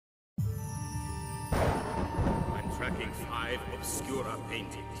tracking 5 obscura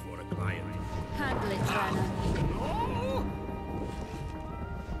paintings for a client. Handle it, Drana. Oh!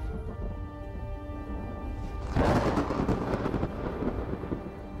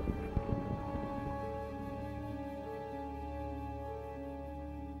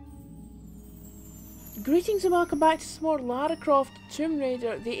 Greetings and welcome back to some more Lara Croft Tomb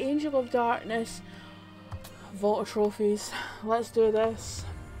Raider, the Angel of Darkness. Vault of trophies. Let's do this.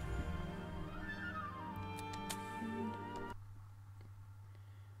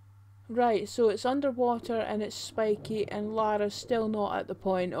 Right, so it's underwater and it's spiky, and Lara's still not at the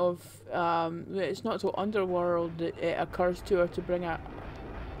point of it's not till Underworld that it occurs to her to bring a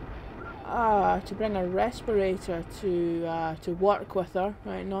respirator to work with her.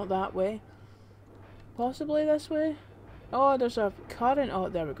 Right, not that way. Possibly this way. Oh, there's a current. Oh,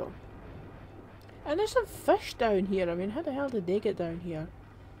 there we go. And there's some fish down here. I mean, how the hell did they get down here?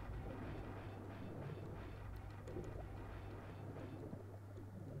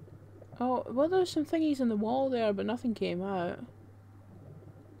 Oh, well, there's some thingies in the wall there, but nothing came out.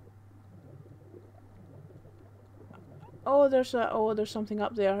 Oh, there's something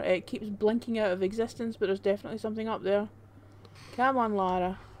up there. It keeps blinking out of existence, but there's definitely something up there. Come on,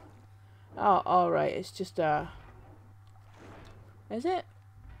 Lara. Oh, alright, it's just Is it?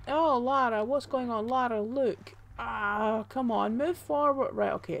 Oh, Lara, what's going on? Lara, look. Ah, come on, move forward.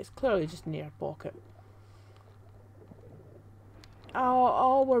 Right, okay, it's clearly just an air pocket.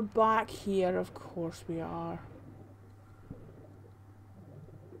 Oh, we're back here. Of course we are.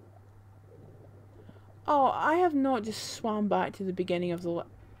 Oh, I have not just swam back to the beginning of the...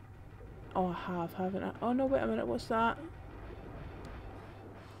 Oh, I have, haven't I? Oh, no, wait a minute, what's that?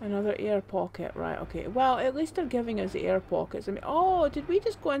 Another air pocket, right, okay. Well, at least they're giving us air pockets. I mean, oh, did we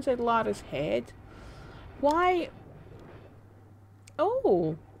just go inside Lara's head? Why?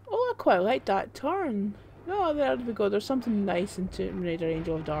 Oh, I quite like that turn. Oh, there we go. There's something nice in Tomb Raider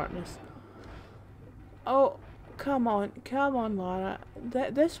Angel of Darkness. Oh, come on, Lara.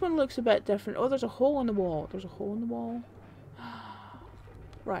 This one looks a bit different. Oh, there's a hole in the wall. There's a hole in the wall.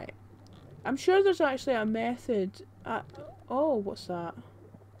 Right. I'm sure there's actually a method. Oh, what's that?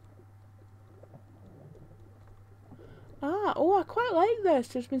 Ah, oh, I quite like this.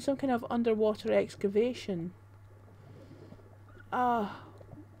 There's been some kind of underwater excavation. Ah.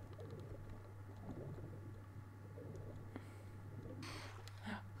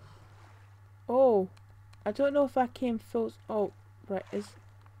 Oh, I don't know if I came full... Oh, right,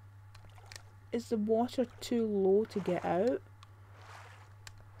 is the water too low to get out?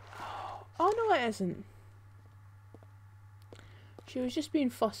 Oh, no it isn't. She was just being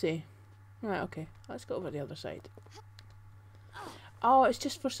fussy. Right, okay, let's go over the other side. Oh, it's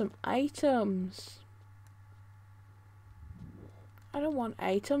just for some items. I don't want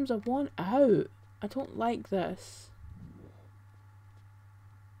items, I want out. I don't like this.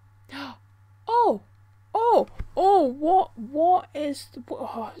 What is the...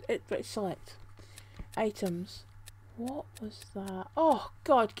 Oh, right, select. Items. What was that? Oh,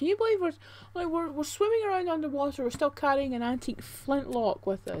 God, can you believe we're swimming around underwater, we're still carrying an antique flintlock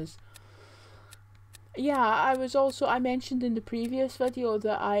with us. Yeah, I mentioned in the previous video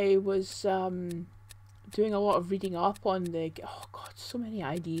that I was doing a lot of reading up on the, oh God, so many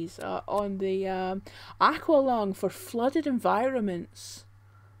IDs, on the aqualung for flooded environments.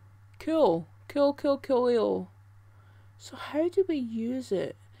 Cool. So how do we use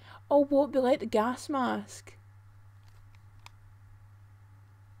it? Oh, won't be like the gas mask.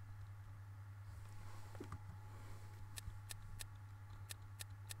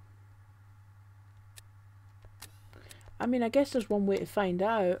 I mean, I guess there's one way to find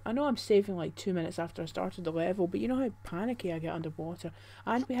out. I know I'm saving like 2 minutes after I started the level, but you know how panicky I get underwater.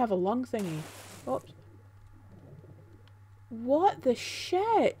 And we have a lung thingy. Oops. What the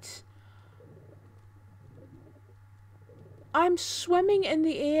shit? I'm swimming in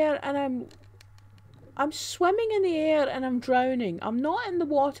the air and I'm swimming in the air and I'm drowning. I'm not in the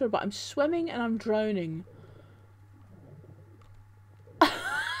water, but I'm swimming and I'm drowning.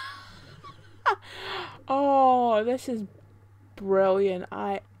 Oh, this is brilliant.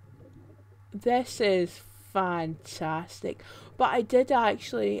 This is fantastic. But I did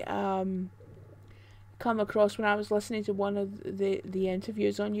actually come across, when I was listening to one of the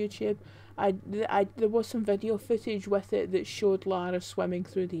interviews on YouTube, there was some video footage with it that showed Lara swimming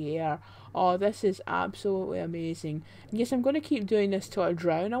through the air. Oh, this is absolutely amazing. And yes, I'm going to keep doing this till I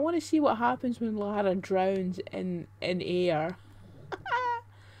drown. I want to see what happens when Lara drowns in air.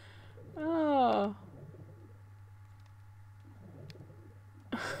 Oh.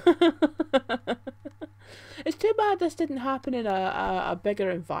 It's too bad this didn't happen in a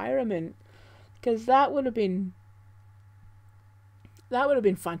bigger environment, because that would have been That would have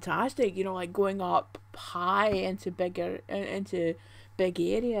been fantastic, you know, like going up high into big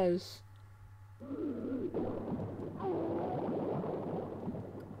areas.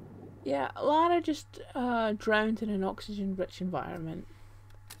 Yeah, Lara just drowned in an oxygen-rich environment.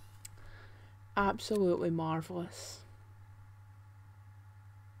 Absolutely marvellous.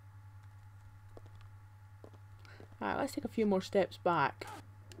 Alright, let's take a few more steps back.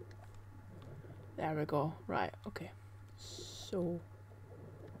 There we go. Right, okay. So,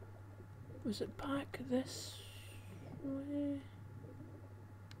 was it back this way?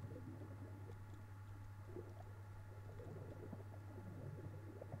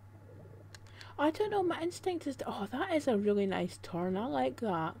 I don't know, my instinct is... Oh, that is a really nice turn. I like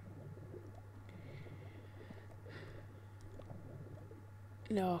that.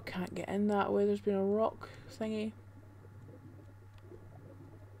 No, I can't get in that way. There's been a rock thingy.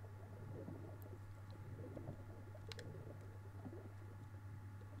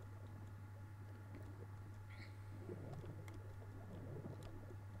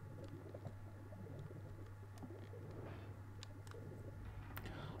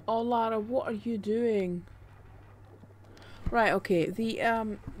 Oh, Lara, what are you doing? Right, okay, the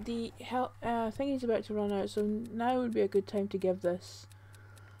thingy's about to run out, so now would be a good time to give this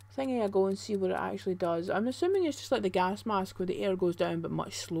thingy a go and see what it actually does. I'm assuming it's just like the gas mask where the air goes down but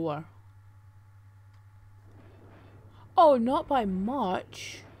much slower. Oh, not by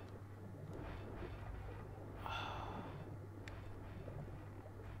much.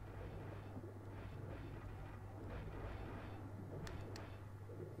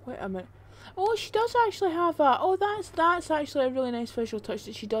 Wait a minute. Oh, she does actually have a... Oh, that's actually a really nice visual touch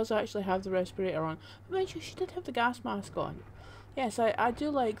that she does actually have the respirator on. But she did have the gas mask on. Yes, I do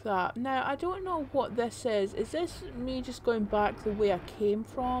like that. Now, I don't know what this is. Is this me just going back the way I came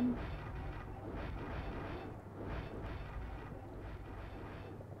from?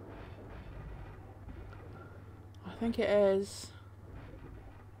 I think it is.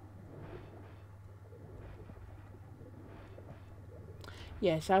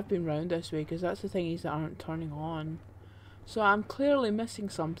 Yes, I've been round this way because that's the thingies that aren't turning on. So I'm clearly missing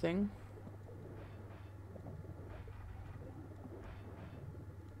something.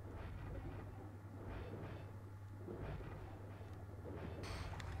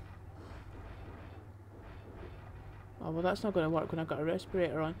 Oh, well, that's not going to work when I've got a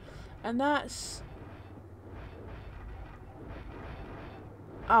respirator on. And that's...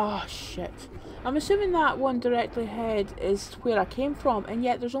 Oh, shit. I'm assuming that one directly ahead is where I came from, and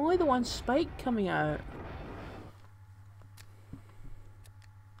yet there's only the one spike coming out.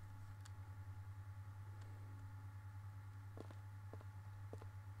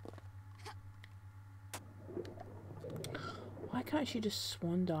 Why can't she just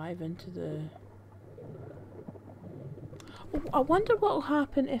swan dive into the... Oh, I wonder what will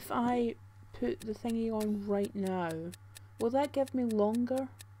happen if I put the thingy on right now. Will that give me longer?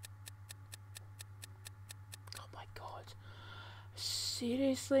 Oh my god.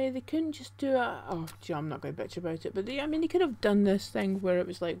 Seriously? They couldn't just do it... Oh, gee, I'm not going to bitch about it. But I mean, they could have done this thing where it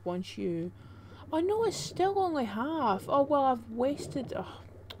was like once you... Oh no, it's still only half. Oh, well, I've wasted... Oh,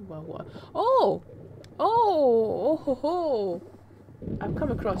 well, what? Oh! Oh! Oh ho ho! I've come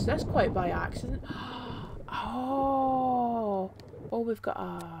across this quite by accident. Oh! Oh, we've got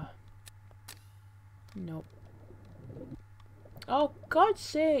a... Nope. Oh, God's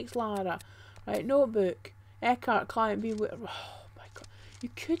sakes, Lara. Right, notebook. Eckhart, client, be... Oh, my God. You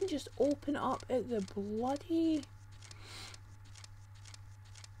couldn't just open up at the bloody...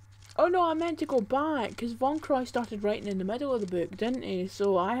 Oh, no, I meant to go back, because Von Croy started writing in the middle of the book, didn't he?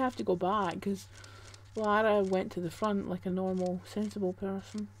 So I have to go back, because Lara went to the front like a normal, sensible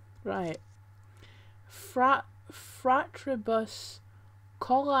person. Right. Fratribus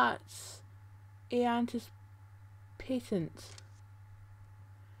collats eantis patent.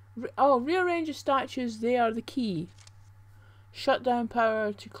 Oh, rearrange the statues, they are the key. Shut down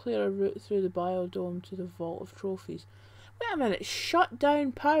power to clear a route through the biodome to the vault of trophies. Wait a minute, shut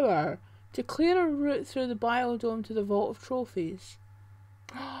down power to clear a route through the biodome to the vault of trophies.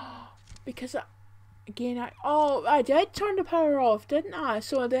 Because I did turn the power off, didn't I?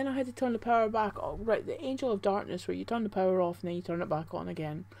 So then I had to turn the power back. Oh, right, the Angel of Darkness, where you turn the power off and then you turn it back on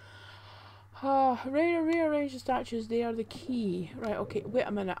again. Rearrange the statues, they are the key. Right, okay, wait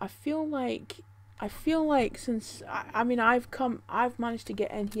a minute. I feel like since I mean I've managed to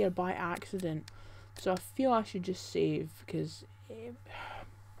get in here by accident. So I feel I should just save because we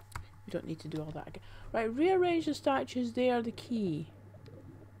don't need to do all that again. Right, rearrange the statues, they are the key.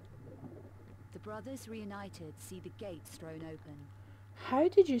 The brothers reunited see the gates thrown open. How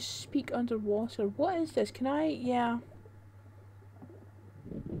did you speak underwater? What is this? Can I... Yeah.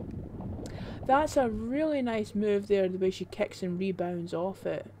 That's a really nice move there, the way she kicks and rebounds off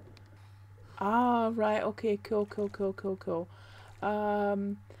it. Ah, right, okay, cool, cool, cool, cool, cool.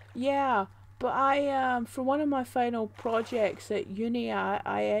 Yeah, but for one of my final projects at uni,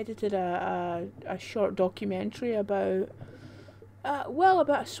 I edited a short documentary about,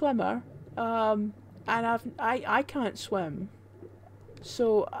 about a swimmer, and I can't swim.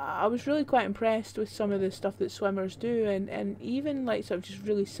 So I was really quite impressed with some of the stuff that swimmers do, and even like sort of just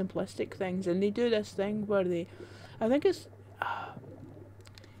really simplistic things. And they do this thing where I think it's,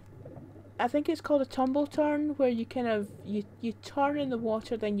 I think it's called a tumble turn, where you kind of you turn in the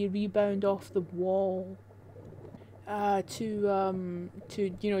water, then you rebound off the wall. To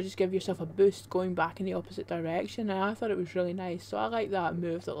just give yourself a boost going back in the opposite direction, and I thought it was really nice. So I like that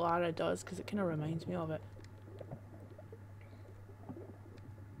move that Lara does because it kind of reminds me of it.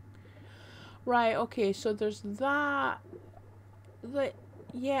 Right, okay, so there's that.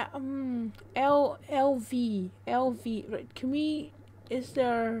 Yeah, LV. Right, can we, is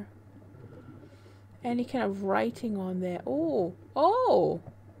there any kind of writing on there? Oh,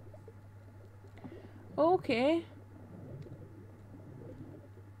 okay.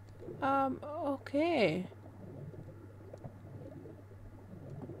 Okay.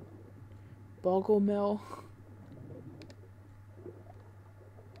 Boggle Mill.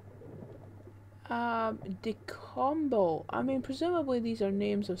 Decombo. I mean, presumably these are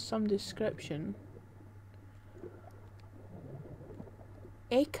names of some description.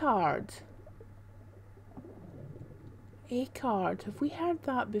 A-card. A-card. Have we heard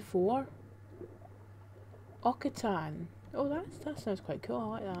that before? Okatan. Oh, that sounds quite cool. I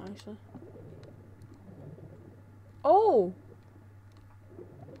like that, actually. Oh!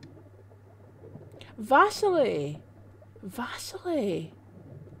 Vasiley! Vasiley!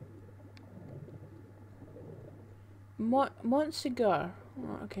 Montsigur.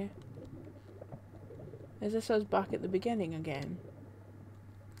 Oh, okay. Is this us back at the beginning again?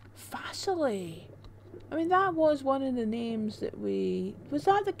 Vasiley! I mean, that was one of the names that we... Was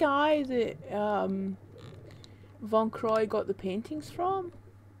that the guy that Von Croy got the paintings from?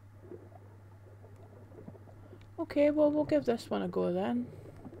 Okay, well, we'll give this one a go then.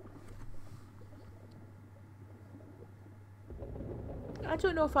 I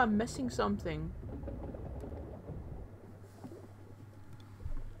don't know if I'm missing something.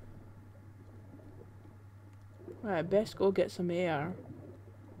 Right, best go get some air.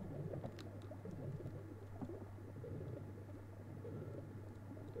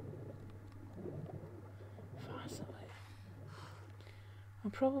 I'm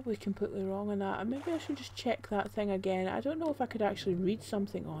probably completely wrong on that. Maybe I should just check that thing again. I don't know if I could actually read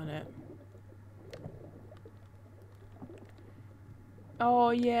something on it. Oh,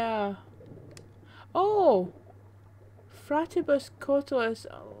 yeah. Oh! Fratibus cotulus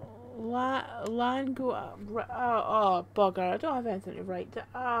langu... oh, bugger. I don't have anything to write.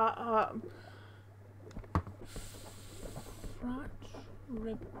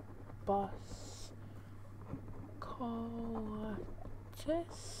 Fratribus collatus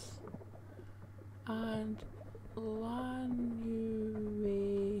and lanue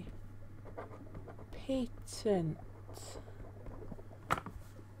patent.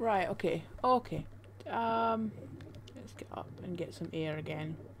 Right, okay. Okay. Let's get up and get some air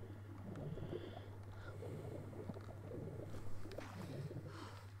again.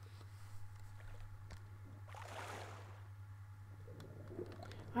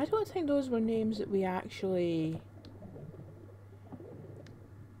 I don't think those were names that we actually...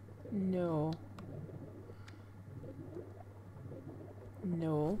 No.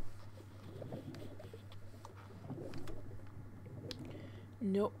 No.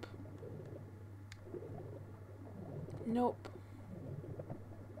 Nope. Nope.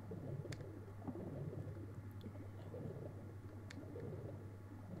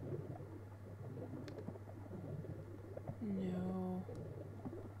 No.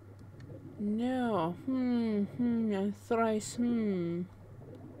 No. And thrice,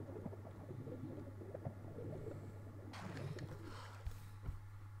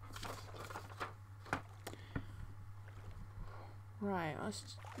 Right,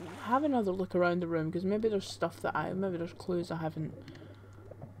 let's have another look around the room, because maybe there's stuff that maybe there's clues I haven't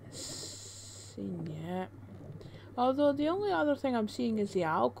seen yet. Although the only other thing I'm seeing is the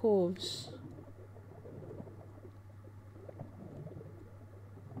alcoves.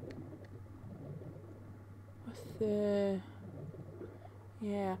 With the...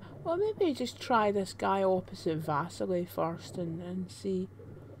 Yeah, well maybe just try this guy opposite Vasiley first and see.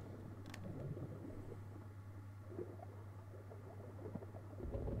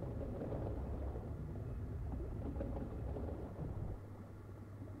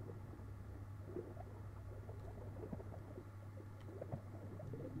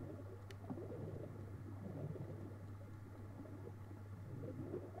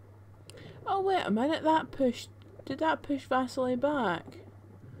 Oh wait a minute, that pushed... Did that push Vasiley back?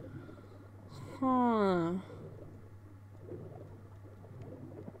 Huh.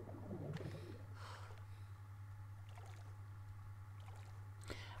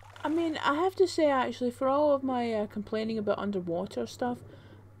 I mean, I have to say actually, for all of my complaining about underwater stuff,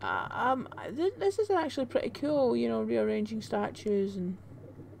 this is actually pretty cool, you know, rearranging statues and...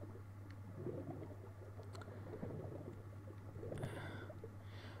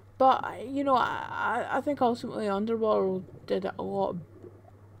 But, you know, I think ultimately Underworld did it a lot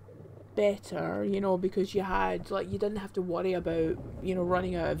better, you know, because you had, like, you didn't have to worry about, you know,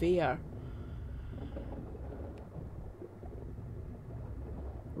 running out of air.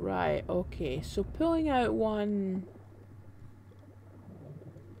 Right, okay, so pulling out one...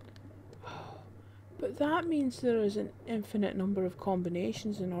 But that means there is an infinite number of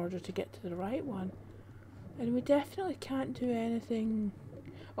combinations in order to get to the right one. And we definitely can't do anything...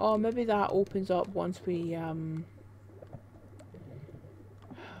 Oh, maybe that opens up once we,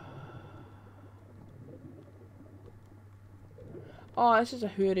 Oh, this is a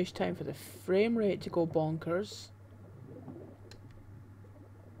hoorish time for the frame rate to go bonkers.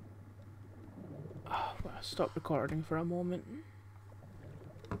 Oh, well, I'll stop recording for a moment.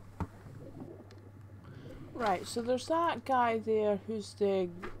 Right, so there's that guy there who's the,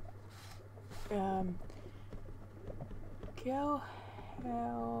 Gilhelm.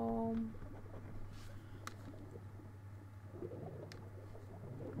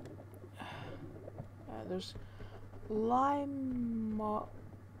 There's Limemox.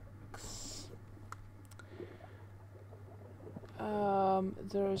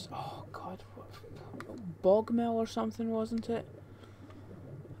 There's, oh god, what, Bogmill or something, wasn't it?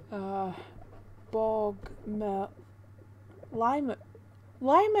 Bogmill. Limex.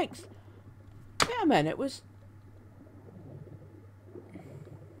 Wait a minute, was...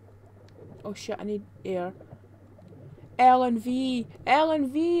 Oh shit, I need air. L&V,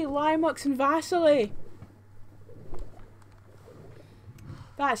 Limex and Vasiley.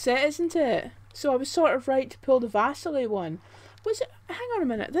 That's it, isn't it? So I was sort of right to pull the Vasiley one. Was it? Hang on a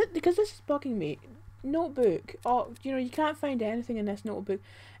minute, because this is bugging me. Notebook. Oh, you know, you can't find anything in this notebook.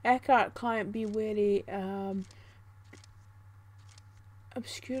 Eckhart, client, be wary.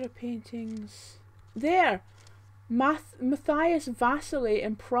 Obscura paintings. There! Matthias Vasiley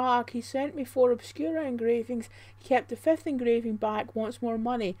in Prague. He sent me 4 obscura engravings. He kept the 5th engraving back. Wants more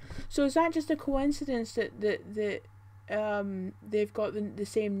money. So is that just a coincidence that they've got the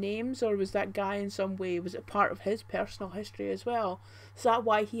same names, or was that guy in some way, was it part of his personal history as well? Is that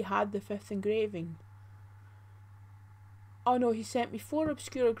why he had the 5th engraving? Oh no, he sent me 4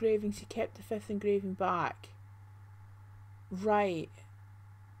 obscure engravings. He kept the 5th engraving back. Right.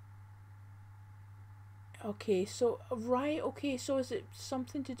 Okay, so, right, okay, so is it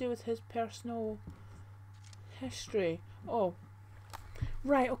something to do with his personal history? Oh.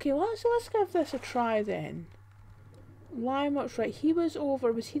 Right, okay, well, let's give this a try then. Limeworks, right, he was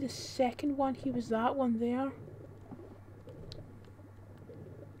over, was he the second one? He was that one there?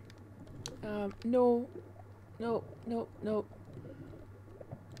 No. No.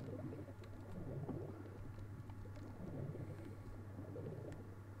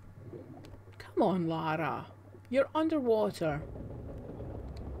 Come on, Lara. You're underwater.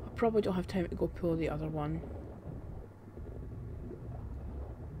 I probably don't have time to go pull the other one.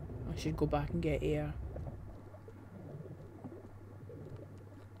 I should go back and get air.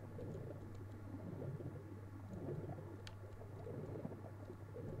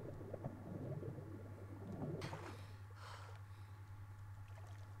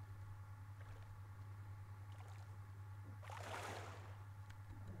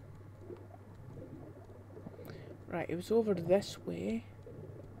 Right, it was over this way.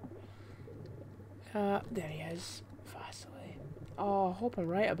 There he is. Vasiley. Oh, I hope I'm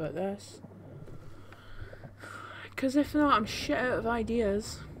right about this. Because if not, I'm shit out of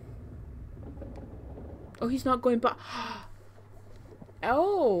ideas. Oh, he's not going back.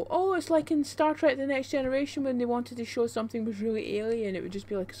 Oh, it's like in Star Trek The Next Generation when they wanted to show something was really alien. It would just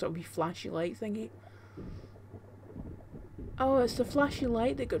be like a sort of wee flashy light thingy. Oh, it's the flashy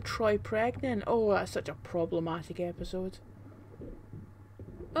light that got Troy pregnant. Oh, that's such a problematic episode.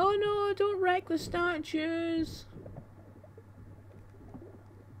 Oh no, don't wreck the statues.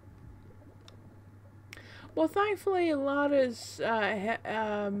 Well, thankfully, Lara's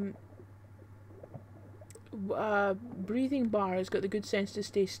breathing bar has got the good sense to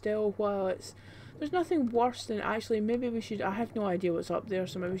stay still while it's... There's nothing worse than... Actually, maybe we should... I have no idea what's up there,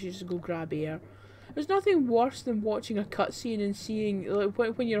 so maybe we should just go grab air. There's nothing worse than watching a cutscene and seeing, like,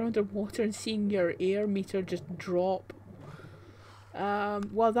 when you're underwater and seeing your air meter just drop.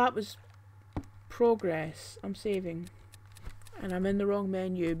 Well, that was progress. I'm saving. And I'm in the wrong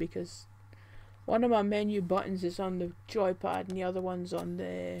menu because one of my menu buttons is on the joypad and the other one's on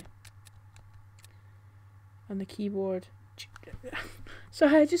the keyboard. So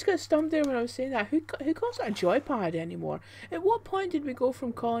I just got stumped there when I was saying that. Who calls it a joypad anymore? At what point did we go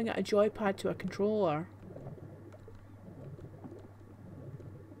from calling it a joypad to a controller?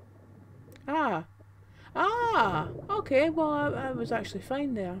 Okay, well I was actually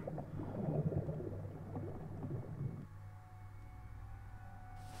fine there.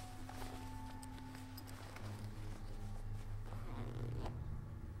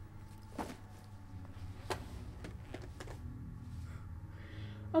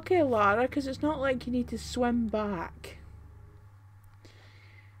 Okay, Lara, because it's not like you need to swim back.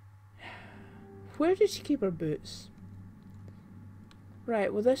 Where did she keep her boots?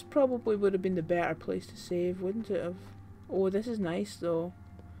 Right, well this probably would have been the better place to save, wouldn't it have? Oh, this is nice though.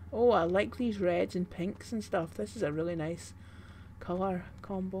 Oh, I like these reds and pinks and stuff. This is a really nice colour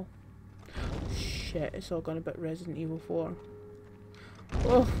combo. Shit, it's all gone a bit Resident Evil 4.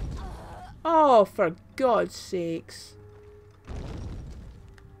 Oh, oh, for God's sakes.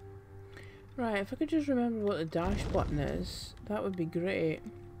 Right, if I could just remember what the dash button is, that would be great.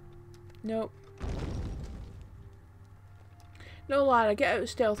 Nope. No, Lara, get out of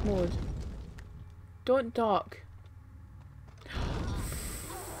stealth mode. Don't duck.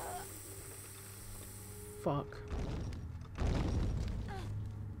 Fuck.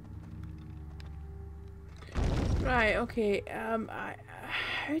 Right, okay, how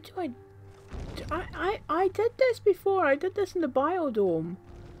do I did this before. I did this in the biodome.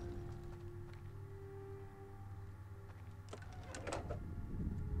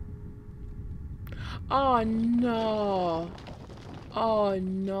 Oh no. Oh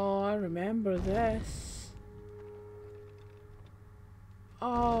no, I remember this.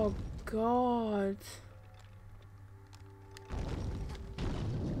 Oh God.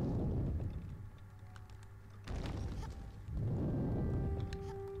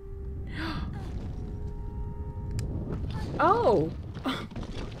 Oh.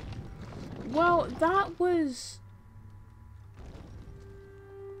 Well, that was...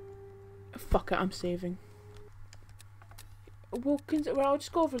 Fuck it, I'm saving. Well, I'll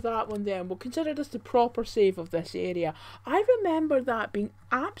just go over that one then. We'll consider this the proper save of this area. I remember that being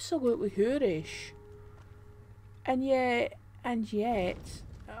absolutely hoorish. And yet,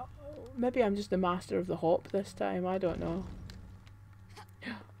 maybe I'm just the master of the hop this time, I don't know.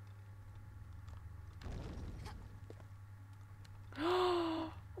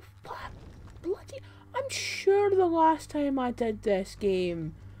 Bloody... I'm sure the last time I did this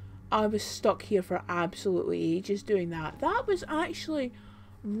game, I was stuck here for absolutely ages doing that. That was actually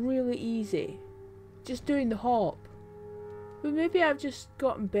really easy. Just doing the hop. But maybe I've just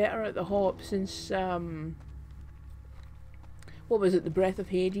gotten better at the hop since, what was it, the Breath of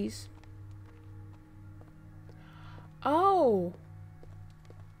Hades? Oh!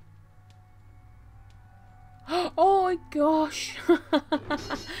 Oh my gosh!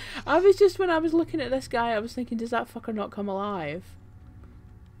 I was just, when I was looking at this guy, I was thinking, does that fucker not come alive?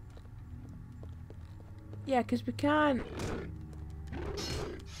 Yeah, because we can't...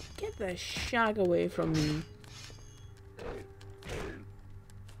 Get the shag away from me.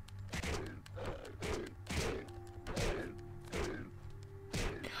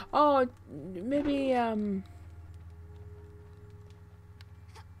 Oh, maybe,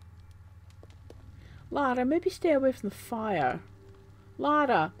 Lara, maybe stay away from the fire.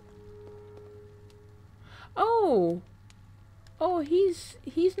 Lara! Oh! Oh, he's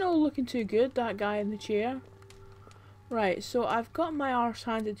not looking too good, that guy in the chair. Right, so I've got my arse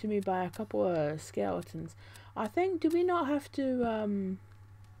handed to me by a couple of skeletons. I think, do we not have to,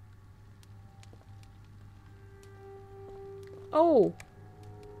 Oh!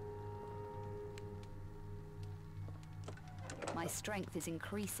 My strength is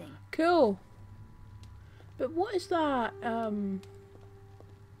increasing. Cool. But what is that,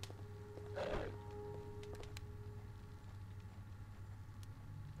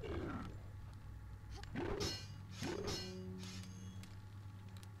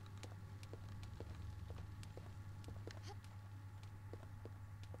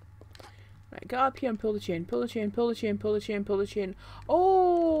 Right, get up here and pull the chain, pull the chain, pull the chain, pull the chain, pull the chain.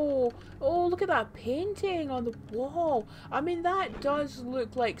 Oh! Oh, look at that painting on the wall. I mean, that does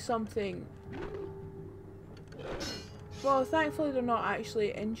look like something... Well, thankfully they're not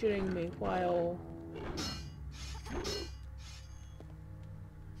actually injuring me while...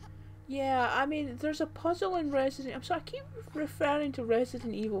 Yeah, I mean, there's a puzzle in Resident... I'm sorry, I keep referring to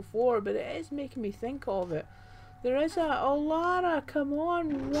Resident Evil 4, but it is making me think of it. There is a... Oh, Lara, come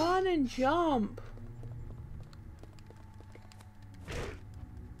on, run and jump.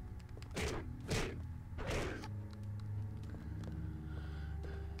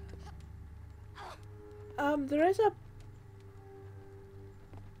 There is a...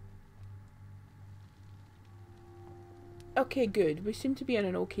 Okay, good. We seem to be in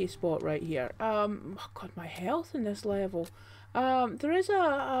an okay spot right here. Oh god, my health in this level. There is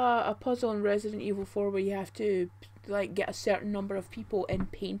a puzzle in Resident Evil 4 where you have to like get a certain number of people in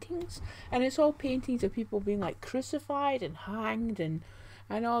paintings, and it's all paintings of people being like crucified and hanged and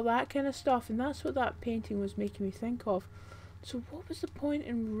all that kind of stuff, and that's what that painting was making me think of. So what was the point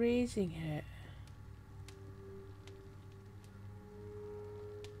in raising it?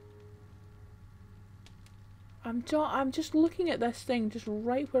 I'm just looking at this thing just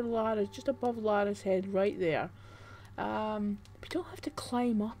right where Lara's, just above Lara's head, right there. We don't have to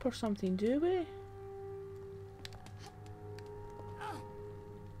climb up or something, do we?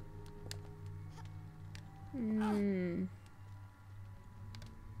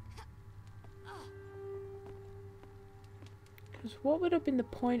 Because what would have been the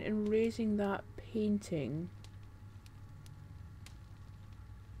point in raising that painting?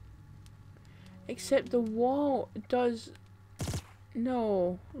 Except the wall does...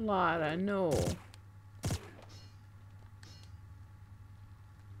 No, Lara, no.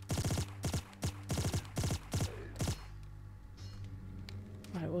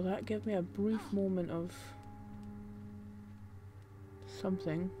 Right, will that give me a brief moment of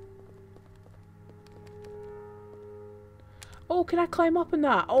something? Oh, can I climb up on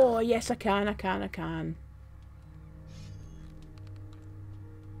that? Oh, yes I can, I can.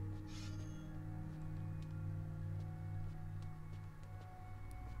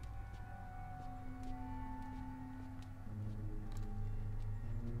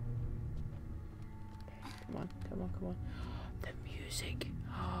 Come on. The music.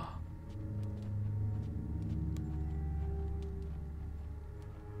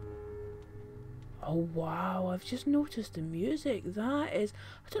 Oh wow, I've just noticed the music. That is...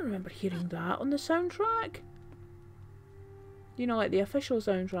 I don't remember hearing that on the soundtrack. You know, like the official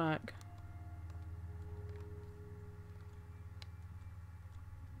soundtrack.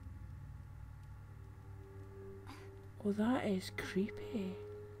 Oh, that is creepy.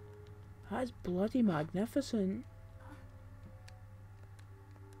 That is bloody magnificent.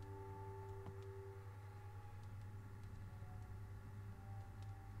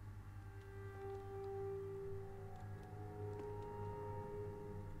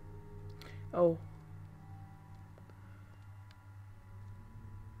 Oh.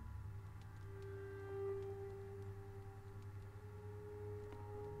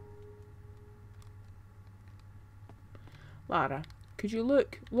 Lara, could you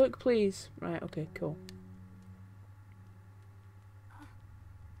look? Look, please. Right, okay, cool.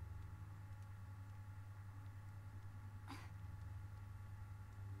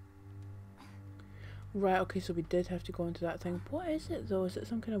 Right, okay, so we did have to go into that thing. What is it, though? Is it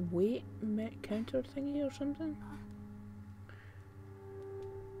some kind of weight counter thingy or something?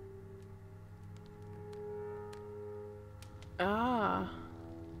 Ah.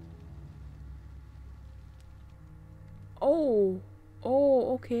 Oh.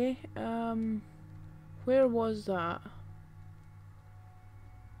 Oh, okay. Where was that?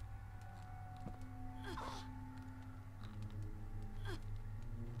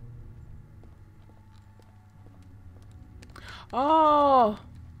 Oh!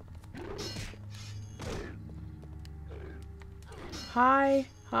 Hi,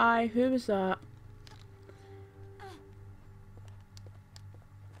 who was that?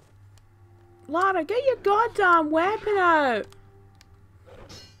 Lara, get your goddamn weapon out!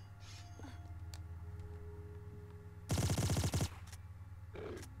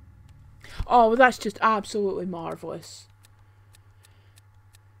 Oh, well, that's just absolutely marvellous.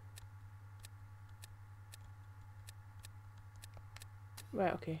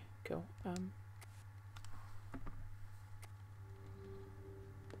 Right, okay, cool.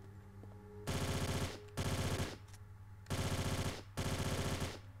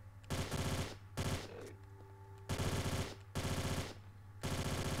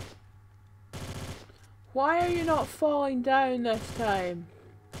 Why are you not falling down this time?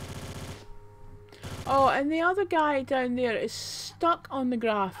 Oh, and the other guy down there is stuck on the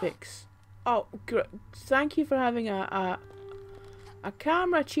graphics. Oh, thank you for having a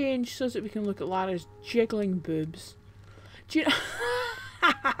camera change so that we can look at Lara's jiggling boobs. Do you know?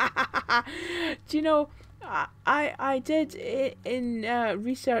 Do you know? I did in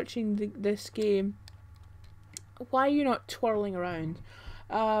researching this game. Why are you not twirling around?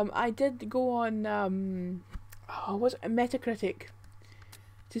 I did go on was it Metacritic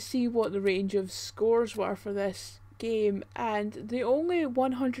to see what the range of scores were for this game, and the only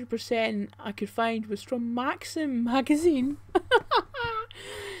 100% I could find was from Maxim magazine.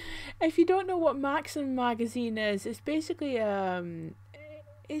 If you don't know what Maxim magazine is, it's basically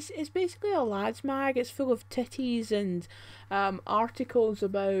it's basically a lads mag. It's full of titties and articles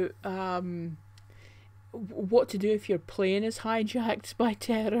about what to do if your plane is hijacked by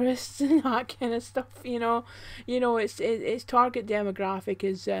terrorists and that kind of stuff. You know, its target demographic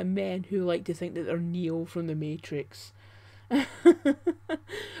is men who like to think that they're Neo from the Matrix.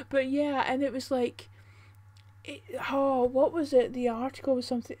 But yeah, and it was like, what was it? The article was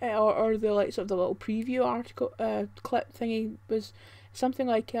something, or the like sort of the little preview article clip thingy was something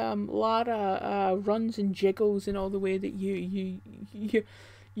like Lara runs and jiggles in all the way that you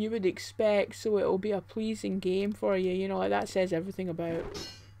would expect, so it'll be a pleasing game for you. You know, like that says everything about.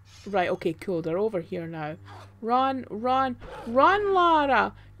 Right, okay, cool. They're over here now. Run, run, run,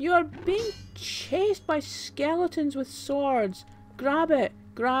 Lara! You are being chased by skeletons with swords. Grab it,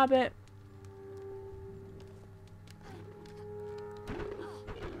 grab it.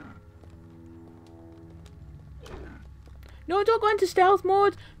 No, don't go into stealth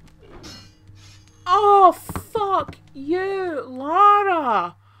mode. Oh, fuck you,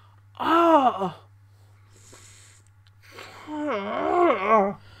 Lara. Oh.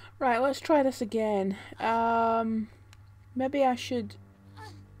 Right, let's try this again. Maybe I should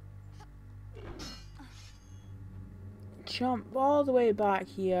jump all the way back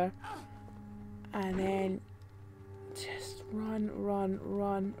here and then just run, run,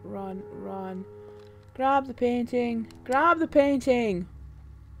 run, run, run. Grab the painting. Grab the painting.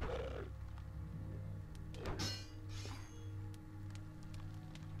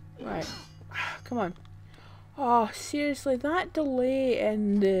 Right. Come on. Oh, seriously, that delay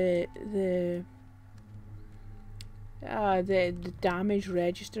in the damage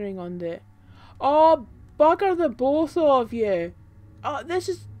registering on the... Oh, bugger the both of you. Oh, this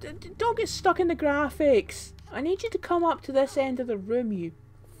is... Don't get stuck in the graphics. I need you to come up to this end of the room, you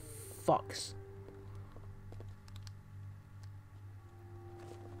fucks.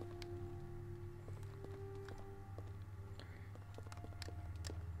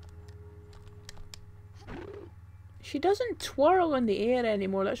 She doesn't twirl in the air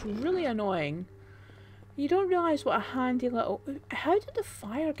anymore. That's really annoying. You don't realise what a handy little... How did the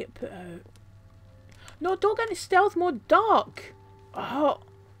fire get put out? No, don't get into stealth mode, duck! Oh.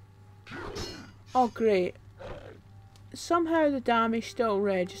 Oh, great. Somehow the damage still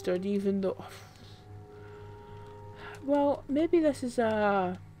registered, even though... Well, maybe this is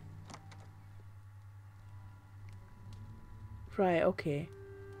a... Right, okay.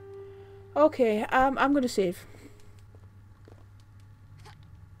 Okay, I'm gonna save.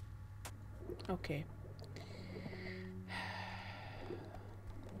 Okay.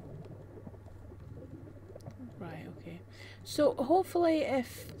 Right, okay. So hopefully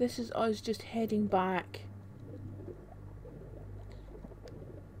if this is us just heading back,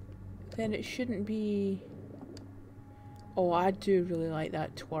 then it shouldn't be... Oh, I do really like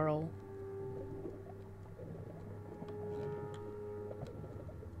that twirl.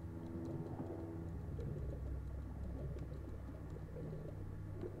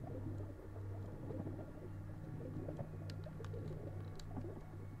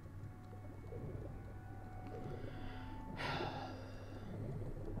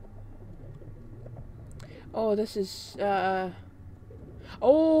 Oh, this is,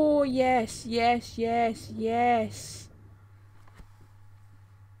 Oh, yes, yes, yes, yes.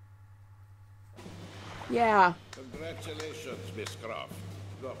 Yeah. Congratulations, Miss Croft.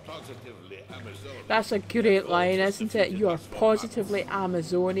 You're positively Amazonian. That's a great line, isn't it? You're positively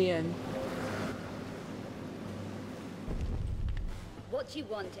Amazonian. What do you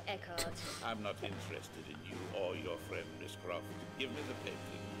want, Eckhart? I'm not interested in you or your friend, Miss Croft. Give me the painting.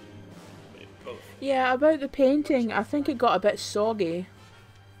 Yeah, about the painting, I think it got a bit soggy.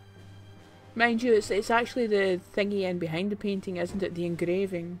 Mind you, it's actually the thingy in behind the painting, isn't it? The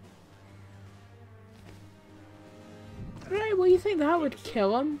engraving. Right, well, you think that would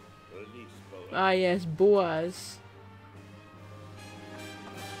kill him? Ah, yes, Boaz.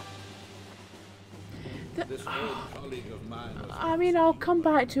 I mean, I'll come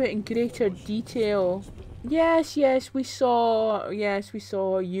back to it in greater detail. Yes, we saw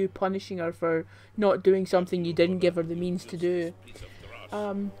you punishing her for not doing something you didn't give her the means to do.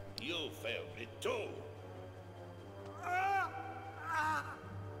 You failed me too.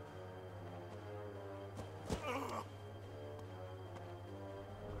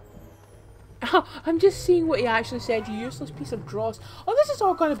 Oh, I'm just seeing what he actually said, you useless piece of dross. Oh, this has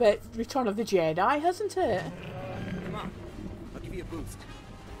all gone a bit Return of the Jedi, hasn't it? Come on, I'll give you a boost.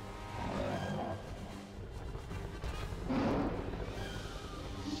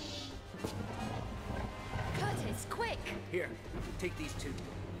 Curtis, quick! Here, take these two.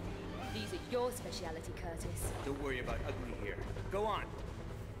 These are your speciality, Curtis. Don't worry about ugly here. Go on.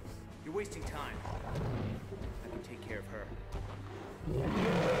 You're wasting time. I can take care of her.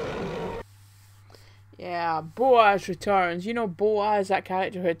 Yeah, Boaz returns. You know, Boaz, that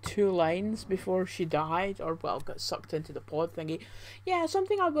character, had 2 lines before she died, or, well, got sucked into the pod thingy. Yeah,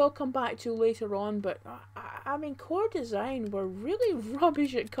 something I will come back to later on, but, I mean, core design were really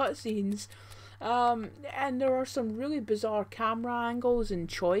rubbish at cutscenes. And there are some really bizarre camera angles and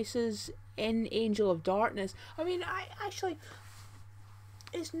choices in Angel of Darkness. I mean,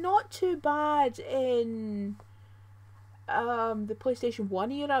 it's not too bad in the PlayStation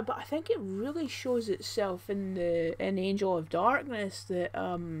 1 era, but I think it really shows itself in Angel of Darkness that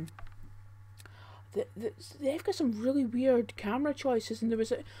they've got some really weird camera choices. And the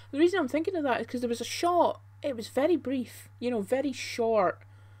reason I'm thinking of that is because there was a shot. It was very brief, you know, very short.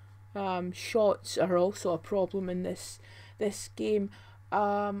 Shots are also a problem in this game.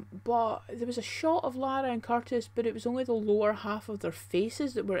 But there was a shot of Lara and Curtis, but it was only the lower half of their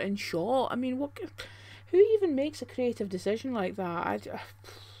faces that were in shot. I mean, who even makes a creative decision like that?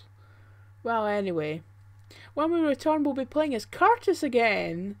 Well, anyway, when we return, we'll be playing as Curtis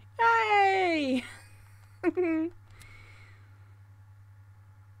again. Yay!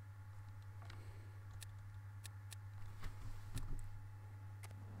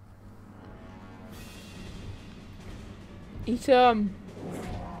 Eat him!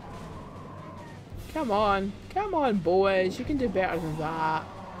 Come on, boys, you can do better than that.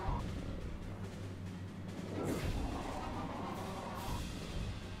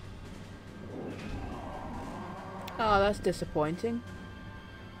 Oh, that's disappointing.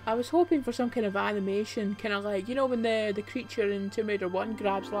 I was hoping for some kind of animation, kind of like, you know, when the creature in Tomb Raider 1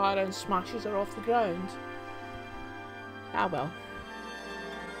 grabs Lara and smashes her off the ground. Ah well.